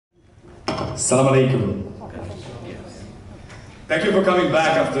Assalamu alaikum. Thank you for coming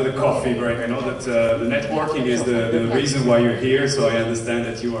back after the coffee break. I know that the networking is the reason why you're here, so I understand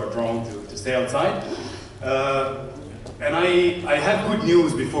that you are drawn to stay outside. And I have good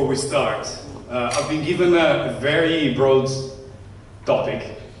news before we start. I've been given a very broad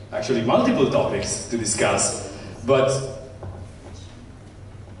topic, actually multiple topics to discuss,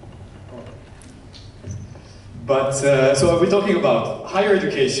 so I'll be talking about higher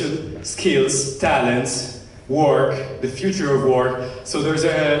education, skills, talents, work, the future of work. So there's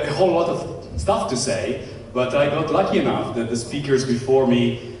a whole lot of stuff to say, but I got lucky enough that the speakers before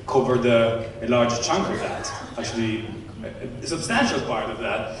me covered a large chunk of that, actually a substantial part of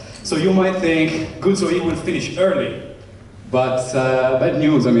that. So you might think, good, so he will finish early. But bad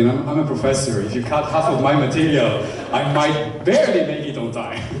news, I mean, I'm a professor. If you cut half of my material, I might barely make it on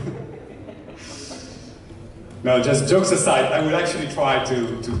time. No, just jokes aside, I will actually try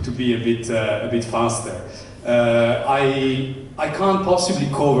to be a bit faster. I can't possibly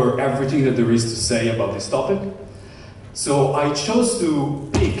cover everything that there is to say about this topic. So I chose to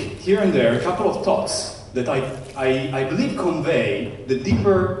pick here and there a couple of talks that I believe convey the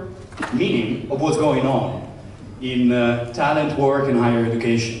deeper meaning of what's going on in talent, work, and higher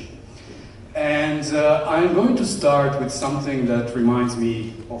education. And I'm going to start with something that reminds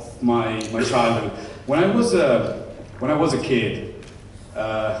me of my childhood. When I was a kid,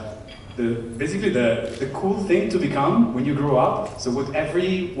 basically the cool thing to become when you grow up, so what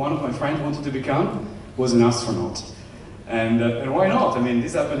every one of my friends wanted to become, was an astronaut. And why not? I mean,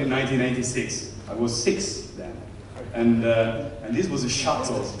 this happened in 1986. I was 6 then. And this was a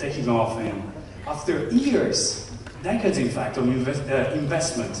shuttle taking off, and after years, decades in fact, of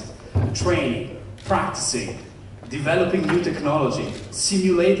investment, training, practicing, developing new technology,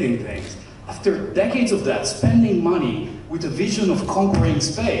 simulating things, after decades of that, spending money with a vision of conquering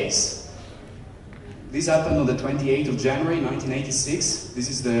space. This happened on the 28th of January 1986. This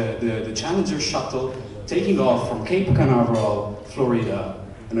is the Challenger shuttle taking off from Cape Canaveral, Florida,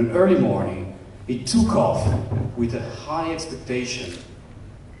 in an early morning. It took off with a high expectation,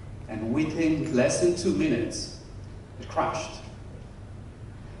 and within less than 2 minutes, it crashed.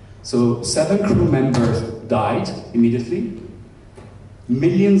 So 7 crew members died immediately.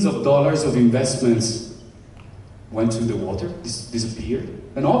 Millions of dollars of investments went to the water, disappeared.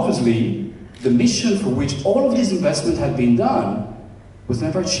 And obviously, the mission for which all of this investment had been done was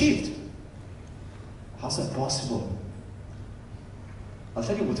never achieved. How's that possible? I'll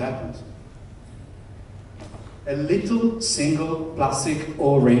tell you what happened. A little single plastic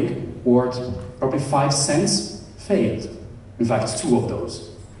O-ring worth probably 5 cents failed. In fact, 2 of those.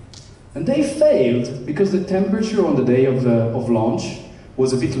 And they failed because the temperature on the day of launch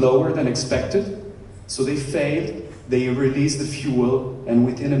was a bit lower than expected. So they failed, they released the fuel, and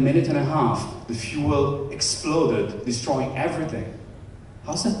within a minute and a half, the fuel exploded, destroying everything.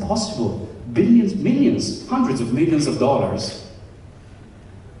 How's that possible? Billions, millions, hundreds of millions of dollars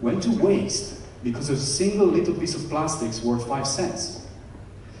went to waste because of a single little piece of plastics worth 5 cents.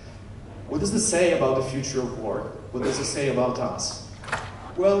 What does this say about the future of work? What does it say about us?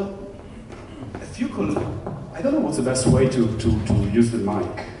 Well, I don't know what's the best way to use the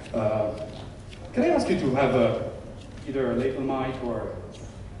mic. Can I ask you to have either a lapel mic or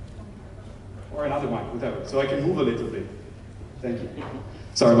another mic, whatever, so I can move a little bit. Thank you.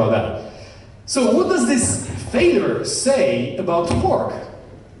 Sorry about that. So what does this failure say about work?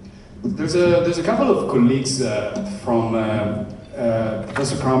 There's a couple of colleagues from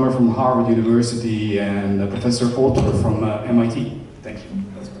Professor Kramer from Harvard University and Professor Otter from MIT. Thank you.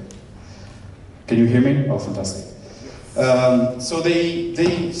 That's great. Can you hear me? Oh, fantastic. So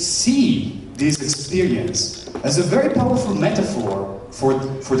they see this experience as a very powerful metaphor for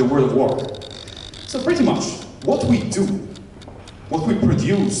the world of work. So pretty much, what we do, what we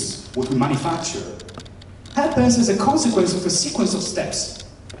produce, what we manufacture, happens as a consequence of a sequence of steps.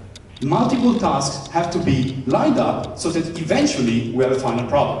 Multiple tasks have to be lined up so that eventually we have a final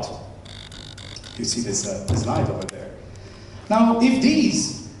product. You see this slide over there. Now, if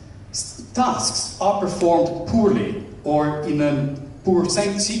these tasks are performed poorly or in a poor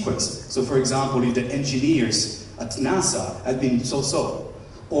sequence, so for example, if the engineers at NASA had been so-so,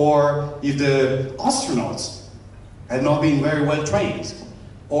 or if the astronauts had not been very well trained,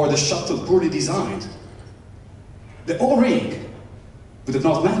 or the shuttle poorly designed, the O-ring would have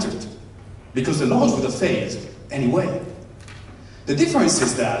not mattered, because the launch would have failed anyway. The difference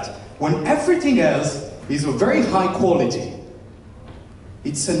is that when everything else is of very high quality,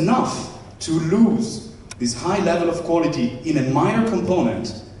 it's enough to lose this high level of quality in a minor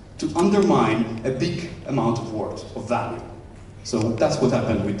component to undermine a big amount of worth, of value. So that's what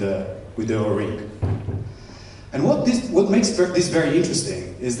happened with the O-ring. And what makes this very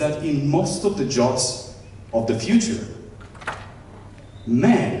interesting is that in most of the jobs of the future,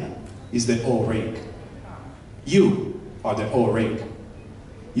 man is the O-ring. You are the O-ring.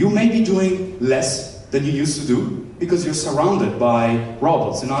 You may be doing less than you used to do because you're surrounded by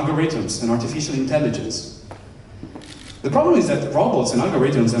robots and algorithms and artificial intelligence. The problem is that robots and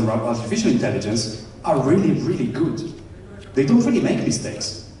algorithms and artificial intelligence are really, really good. They don't really make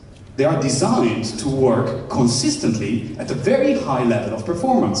mistakes. They are designed to work consistently at a very high level of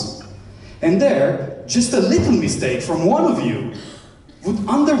performance. And there, just a little mistake from one of you would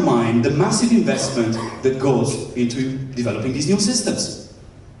undermine the massive investment that goes into developing these new systems.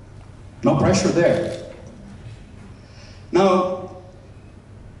 No pressure there. Now,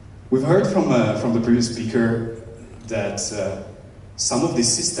 we've heard from the previous speaker that some of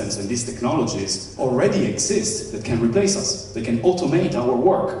these systems and these technologies already exist that can replace us. They can automate our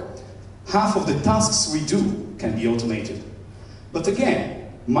work. Half of the tasks we do can be automated. But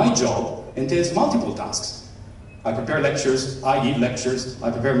again, my job entails multiple tasks. I prepare lectures, I give lectures,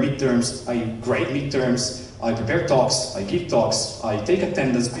 I prepare midterms, I grade midterms, I prepare talks, I give talks, I take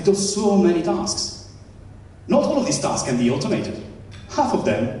attendance. I do so many tasks. Not all of these tasks can be automated. Half of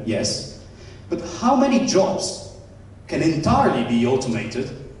them, yes. But how many jobs can entirely be automated?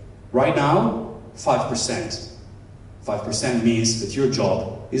 Right now, 5%. 5% means that your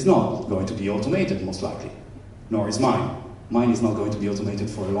job is not going to be automated, most likely. Nor is mine. Mine is not going to be automated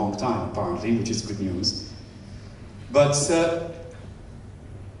for a long time, apparently, which is good news. But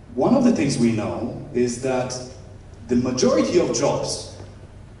one of the things we know is that the majority of jobs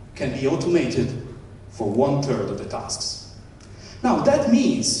can be automated for 1/3 of the tasks. Now, that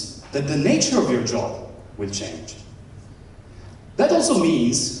means that the nature of your job will change. That also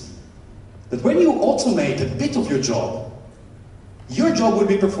means that when you automate a bit of your job will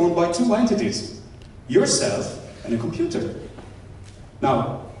be performed by two entities, yourself and a computer.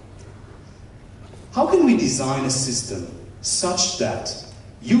 Now, how can we design a system such that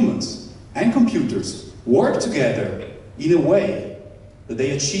humans and computers work together in a way that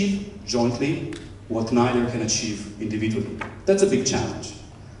they achieve jointly what neither can achieve individually? That's a big challenge.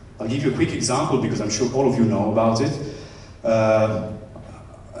 I'll give you a quick example because I'm sure all of you know about it.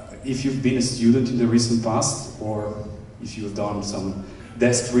 If you've been a student in the recent past, or if you've done some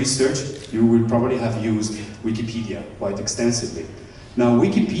desk research, you will probably have used Wikipedia quite extensively. Now,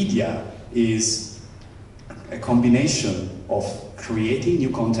 Wikipedia is a combination of creating new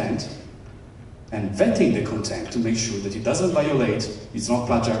content and vetting the content to make sure that it doesn't violate, it's not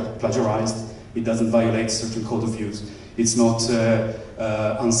plagiarized, it doesn't violate certain code of use, it's not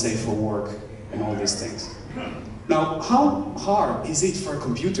unsafe for work, and all these things. Now, how hard is it for a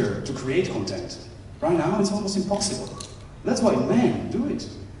computer to create content? Right now, it's almost impossible. That's why men do it,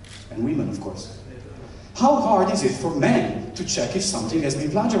 and women, of course. How hard is it for men to check if something has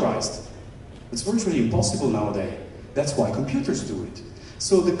been plagiarized? It's virtually impossible nowadays. That's why computers do it.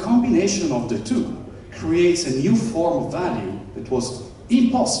 So the combination of the two creates a new form of value that was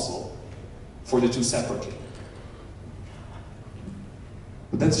impossible for the two separately.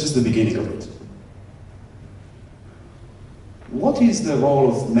 But that's just the beginning of it. What is the role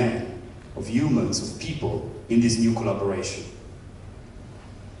of men, of humans, of people in this new collaboration?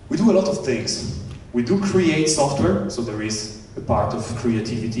 We do a lot of things. We do create software, so there is a part of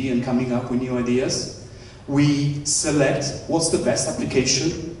creativity and coming up with new ideas. We select what's the best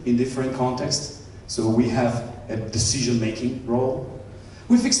application in different contexts, so we have a decision-making role.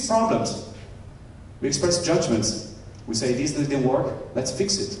 We fix problems. We express judgments. We say, this didn't work, let's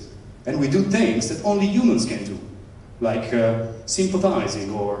fix it. And we do things that only humans can do, like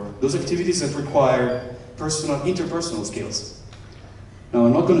sympathizing, or those activities that require interpersonal skills. Now,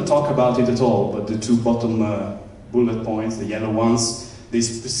 I'm not going to talk about it at all, but the two bottom bullet points, the yellow ones, they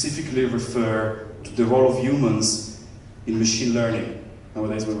specifically refer to the role of humans in machine learning.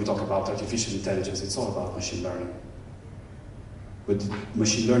 Nowadays, when we talk about artificial intelligence, it's all about machine learning. But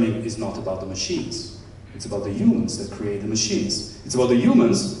machine learning is not about the machines. It's about the humans that create the machines. It's about the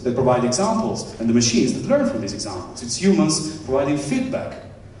humans that provide examples, and the machines that learn from these examples. It's humans providing feedback.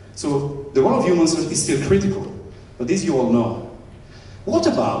 So the role of humans is still critical, but this you all know. What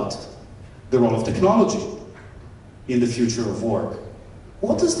about the role of technology in the future of work?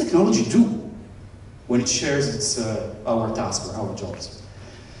 What does technology do when it shares our tasks or our jobs?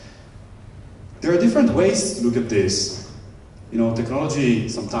 There are different ways to look at this. You know, technology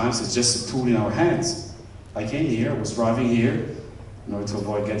sometimes is just a tool in our hands. I came here, was driving here, in order to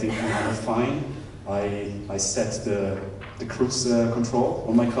avoid getting another fine. I set the cruise control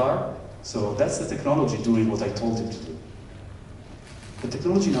on my car. So that's the technology doing what I told it to do. The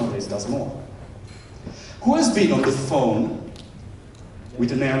technology nowadays does more. Who has been on the phone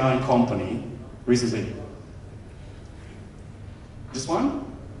with an airline company recently? Just one?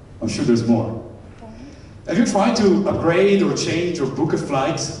 I'm sure there's more. Have you tried to upgrade or change or book a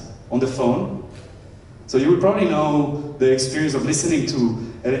flight on the phone? So you would probably know the experience of listening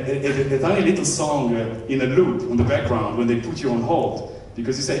to a tiny little song in a loop on the background when they put you on hold.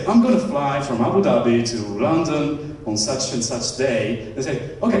 Because you say, I'm going to fly from Abu Dhabi to London on such and such day. They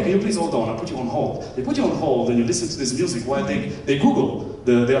say, okay, can you please hold on, I'll put you on hold. They put you on hold and you listen to this music while they Google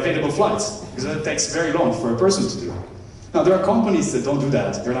the available flights. Because that takes very long for a person to do. Now, there are companies that don't do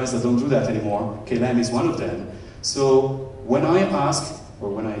that, airlines that don't do that anymore. KLM is one of them. So when I ask, or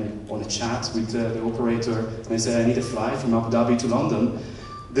when I want to chat with the operator, and I say I need a flight from Abu Dhabi to London,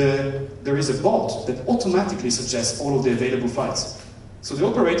 there is a bot that automatically suggests all of the available flights. So the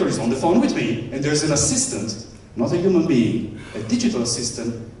operator is on the phone with me, and there's an assistant, not a human being, a digital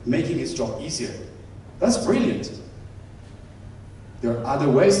assistant, making his job easier. That's brilliant. There are other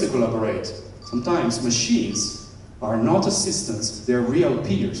ways to collaborate. Sometimes machines are not assistants, they're real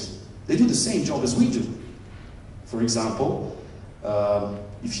peers. They do the same job as we do. For example,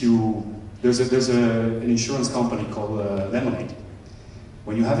 there's an insurance company called Lemonade.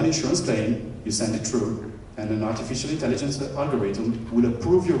 When you have an insurance claim, you send it through, and an artificial intelligence algorithm will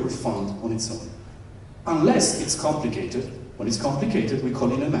approve your refund on its own. Unless it's complicated. When it's complicated, we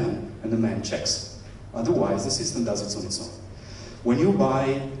call in a man, and the man checks. Otherwise, the system does it on its own. When you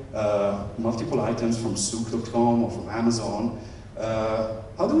buy multiple items from souk.com or from Amazon,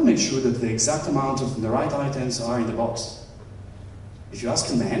 how do we make sure that the exact amount of the right items are in the box? If you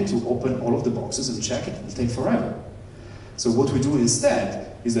ask a man to open all of the boxes and check it, it will take forever. So what we do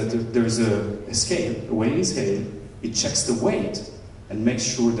instead is that there's a scale, a weighing scale. It checks the weight and makes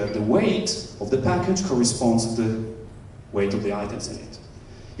sure that the weight of the package corresponds to the weight of the items in it.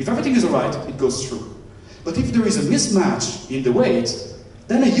 If everything is all right, it goes through. But if there is a mismatch in the weight,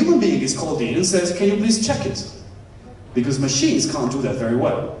 then a human being is called in and says, can you please check it? Because machines can't do that very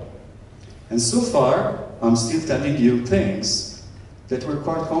well. And so far, I'm still telling you things that we're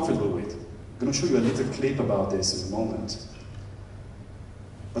quite comfortable with. I'm going to show you a little clip about this in a moment.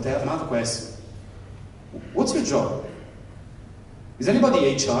 But I have another question. What's your job? Is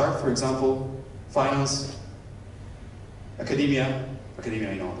anybody HR, for example? Finance? Academia?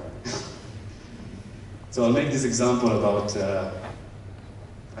 Academia, I know that. So I'll make this example about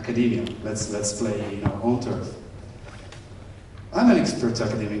academia. Let's play in our own turf. I'm an expert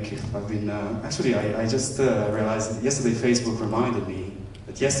academic. I've been, actually I just realized that yesterday Facebook reminded me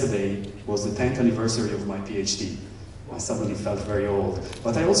that yesterday was the 10th anniversary of my PhD. I suddenly felt very old,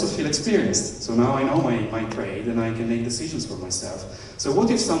 but I also feel experienced. So now I know my trade and I can make decisions for myself. So what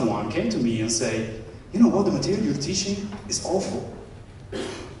if someone came to me and say, you know what, the material you're teaching is awful.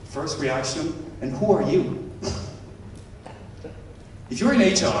 First reaction, and who are you? If you're in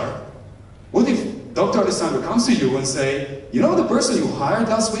HR, what if Dr. Alessendro comes to you and say, you know the person you hired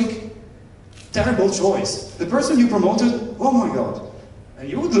last week? Terrible choice. The person you promoted? Oh my God. And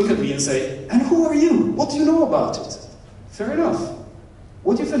you would look at me and say, and who are you? What do you know about it? Fair enough.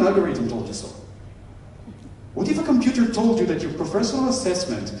 What if an algorithm told you so? What if a computer told you that your professional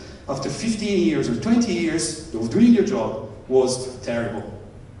assessment after 15 years or 20 years of doing your job was terrible?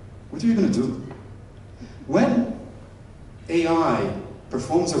 What are you going to do? When AI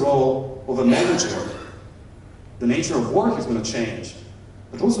performs a role of a manager, the nature of work is going to change,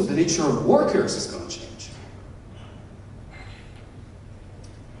 but also the nature of workers is going to change.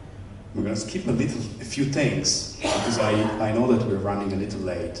 We're going to skip a few things, because I know that we're running a little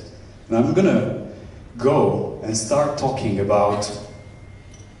late. And I'm going to go and start talking about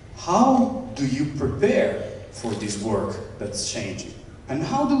how do you prepare for this work that's changing? And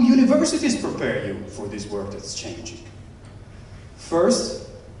how do universities prepare you for this work that's changing? First,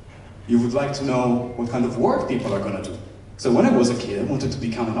 you would like to know what kind of work people are going to do. So when I was a kid, I wanted to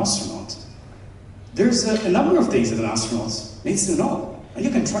become an astronaut. There's a number of things that an astronaut needs to know, and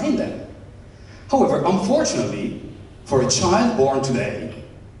you can train them. However, unfortunately, for a child born today,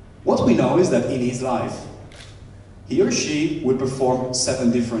 what we know is that in his life, he or she will perform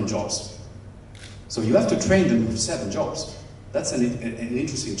 7 different jobs. So you have to train them for 7 jobs. That's an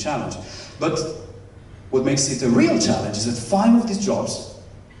interesting challenge. But what makes it a real challenge is that 5 of these jobs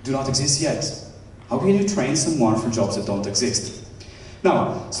do not exist yet. How can you train someone for jobs that don't exist?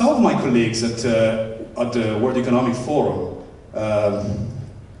 Now, some of my colleagues at the World Economic Forum,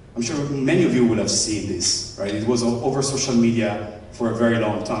 I'm sure many of you will have seen this, right? It was over social media for a very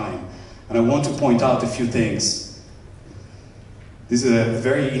long time. And I want to point out a few things. This is a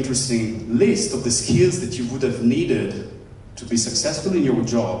very interesting list of the skills that you would have needed to be successful in your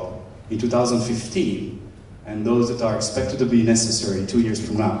job in 2015 and those that are expected to be necessary 2 years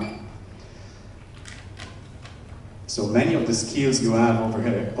from now. So many of the skills you have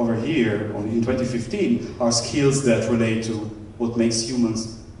over here in 2015 are skills that relate to what makes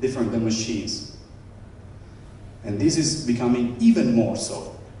humans different than machines. And this is becoming even more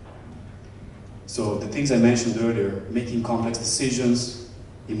so. So the things I mentioned earlier, making complex decisions,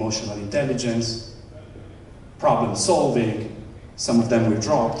 emotional intelligence, problem solving, some of them we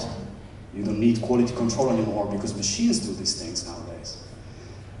dropped. You don't need quality control anymore because machines do these things nowadays.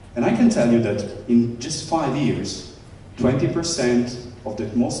 And I can tell you that in just 5 years, 20% of the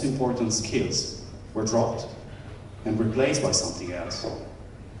most important skills were dropped and replaced by something else.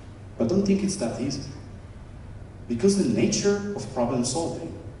 But don't think it's that easy. Because the nature of problem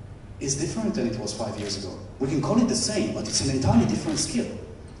solving is different than it was 5 years ago. We can call it the same, but it's an entirely different skill.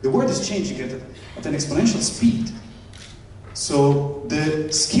 The world is changing at an exponential speed. So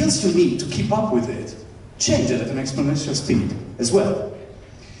the skills you need to keep up with it change at an exponential speed as well.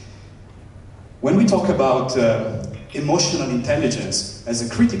 When we talk about emotional intelligence as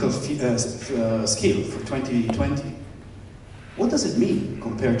a critical skill for 2020, what does it mean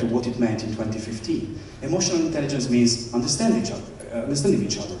compared to what it meant in 2015? Emotional intelligence means understanding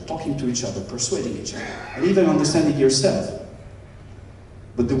each other, talking to each other, persuading each other, and even understanding yourself.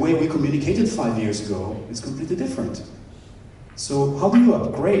 But the way we communicated 5 years ago is completely different. So how do you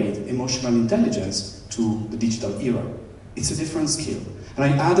upgrade emotional intelligence to the digital era? It's a different skill. And I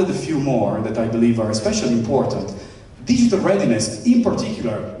added a few more that I believe are especially important. Digital readiness, in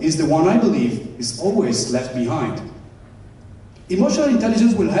particular, is the one I believe is always left behind. Emotional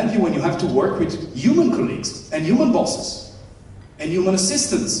intelligence will help you when you have to work with human colleagues and human bosses and human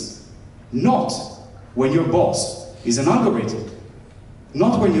assistants, not when your boss is an algorithm,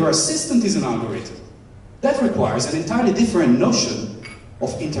 not when your assistant is an algorithm. That requires an entirely different notion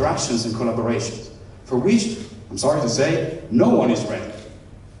of interactions and collaborations, for which, I'm sorry to say, no one is ready.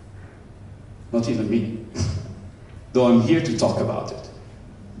 Not even me, though I'm here to talk about it.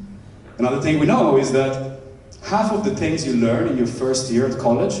 Another thing we know is that half of the things you learn in your first year at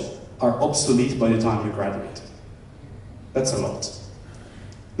college are obsolete by the time you graduate. That's a lot.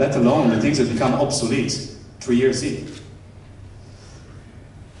 Let alone the things that become obsolete 3 years in.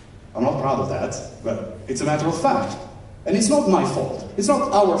 I'm not proud of that, but it's a matter of fact. And it's not my fault. It's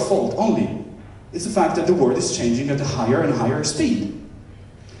not our fault only. It's the fact that the world is changing at a higher and higher speed.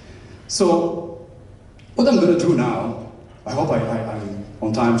 So, what I'm going to do now, I hope I'm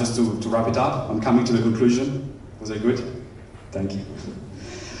on time just to wrap it up. I'm coming to the conclusion. Was I good? Thank you.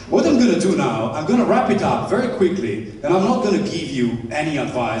 What I'm going to do now, I'm going to wrap it up very quickly, and I'm not going to give you any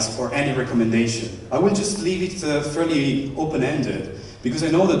advice or any recommendation. I will just leave it fairly open-ended, because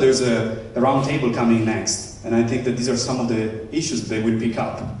I know that there's a round table coming next, and I think that these are some of the issues that they will pick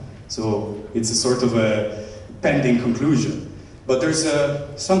up. So it's a sort of a pending conclusion. But there's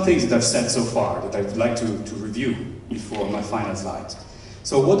some things that I've said so far that I'd like to review before my final slides.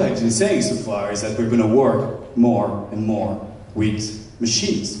 So what I've been saying so far is that we're going to work more and more with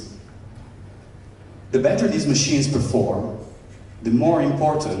machines. The better these machines perform, the more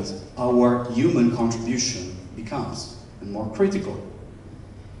important our human contribution becomes, and more critical.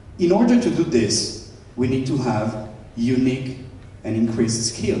 In order to do this, we need to have unique and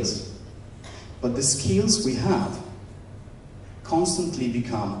increased skills. But the skills we have constantly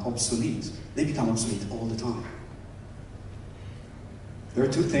become obsolete. They become obsolete all the time. There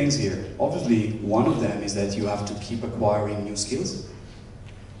are two things here. Obviously, one of them is that you have to keep acquiring new skills.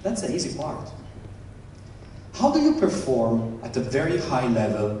 That's the easy part. How do you perform at a very high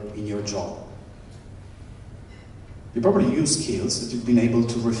level in your job? You probably use skills that you've been able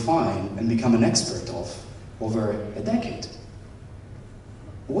to refine and become an expert of over a decade.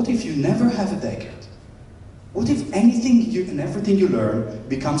 What if you never have a decade? What if anything and everything you learn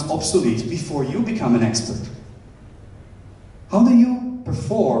becomes obsolete before you become an expert? How do you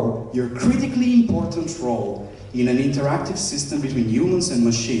perform your critically important role in an interactive system between humans and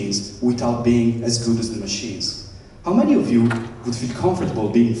machines without being as good as the machines? How many of you would feel comfortable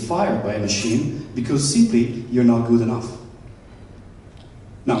being fired by a machine because simply you're not good enough?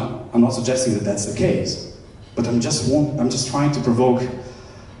 Now, I'm not suggesting that that's the case, but I'm just trying to provoke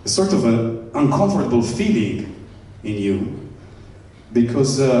a sort of an uncomfortable feeling in you,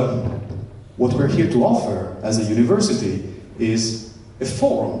 because what we're here to offer as a university is a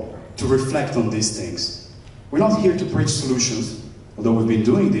forum to reflect on these things. We're not here to preach solutions, although we've been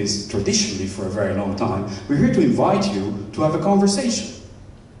doing this traditionally for a very long time. We're here to invite you to have a conversation,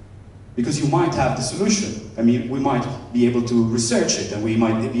 because you might have the solution. I mean, we might be able to research it, and we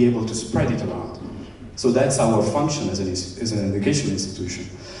might be able to spread it around. So that's our function as an education institution.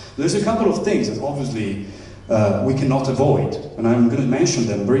 There's a couple of things that obviously we cannot avoid, and I'm going to mention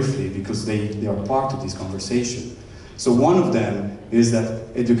them briefly because they are part of this conversation. So one of them is that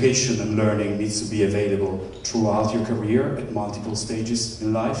education and learning needs to be available throughout your career at multiple stages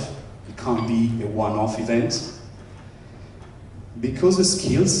in life. It can't be a one-off event. Because the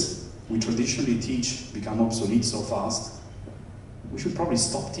skills we traditionally teach become obsolete so fast, we should probably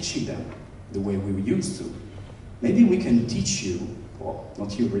stop teaching them the way we used to. Maybe we can teach you, well,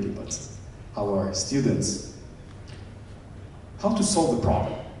 not you really, but our students, how to solve a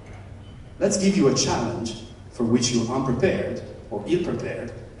problem. Let's give you a challenge for which you're unprepared or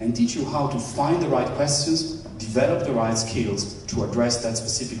ill-prepared, and teach you how to find the right questions, develop the right skills to address that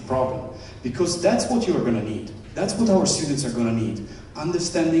specific problem. Because that's what you're going to need. That's what our students are going to need.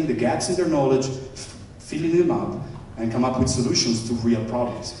 Understanding the gaps in their knowledge, filling them up, and come up with solutions to real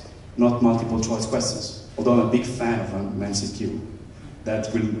problems, not multiple choice questions. Although I'm a big fan of MCQ.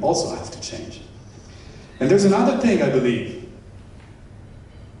 That will also have to change. And there's another thing, I believe,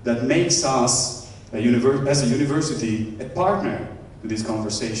 that makes us, as a university, a partner to this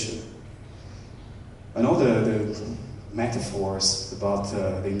conversation. I know the metaphors about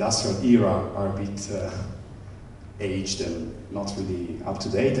the industrial era are a bit aged and not really up to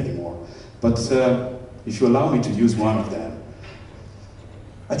date anymore. But if you allow me to use one of them,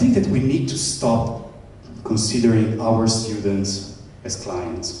 I think that we need to stop considering our students as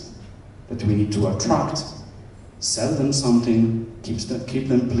clients. That we need to attract, sell them something, keep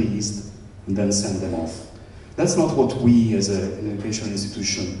them pleased, and then send them off. That's not what we as an educational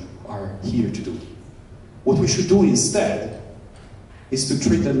institution are here to do. What we should do instead is to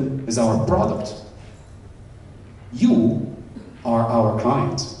treat them as our product. You are our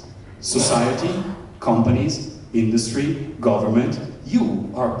clients. Society, companies, industry, government,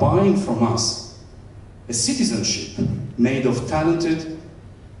 you are buying from us a citizenship made of talented,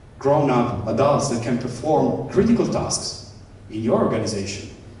 grown-up adults that can perform critical tasks in your organization.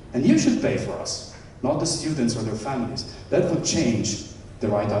 And you should pay for us, not the students or their families. That would change the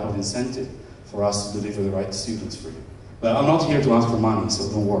right type of incentive for us to deliver the right students for you. But I'm not here to ask for money, so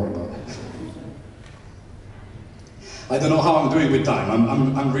don't worry about it. I don't know how I'm doing with time.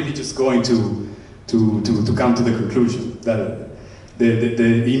 I'm really just going to come to the conclusion that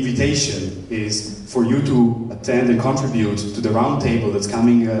the invitation is for you to attend and contribute to the round table that's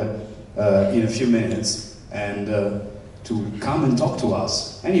coming in a few minutes, and to come and talk to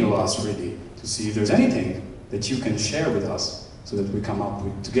us, any of us really, to see if there's anything that you can share with us so that we come up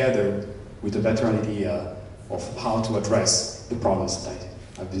together with a better idea of how to address the problems that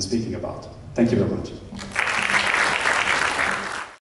I've been speaking about. Thank you very much.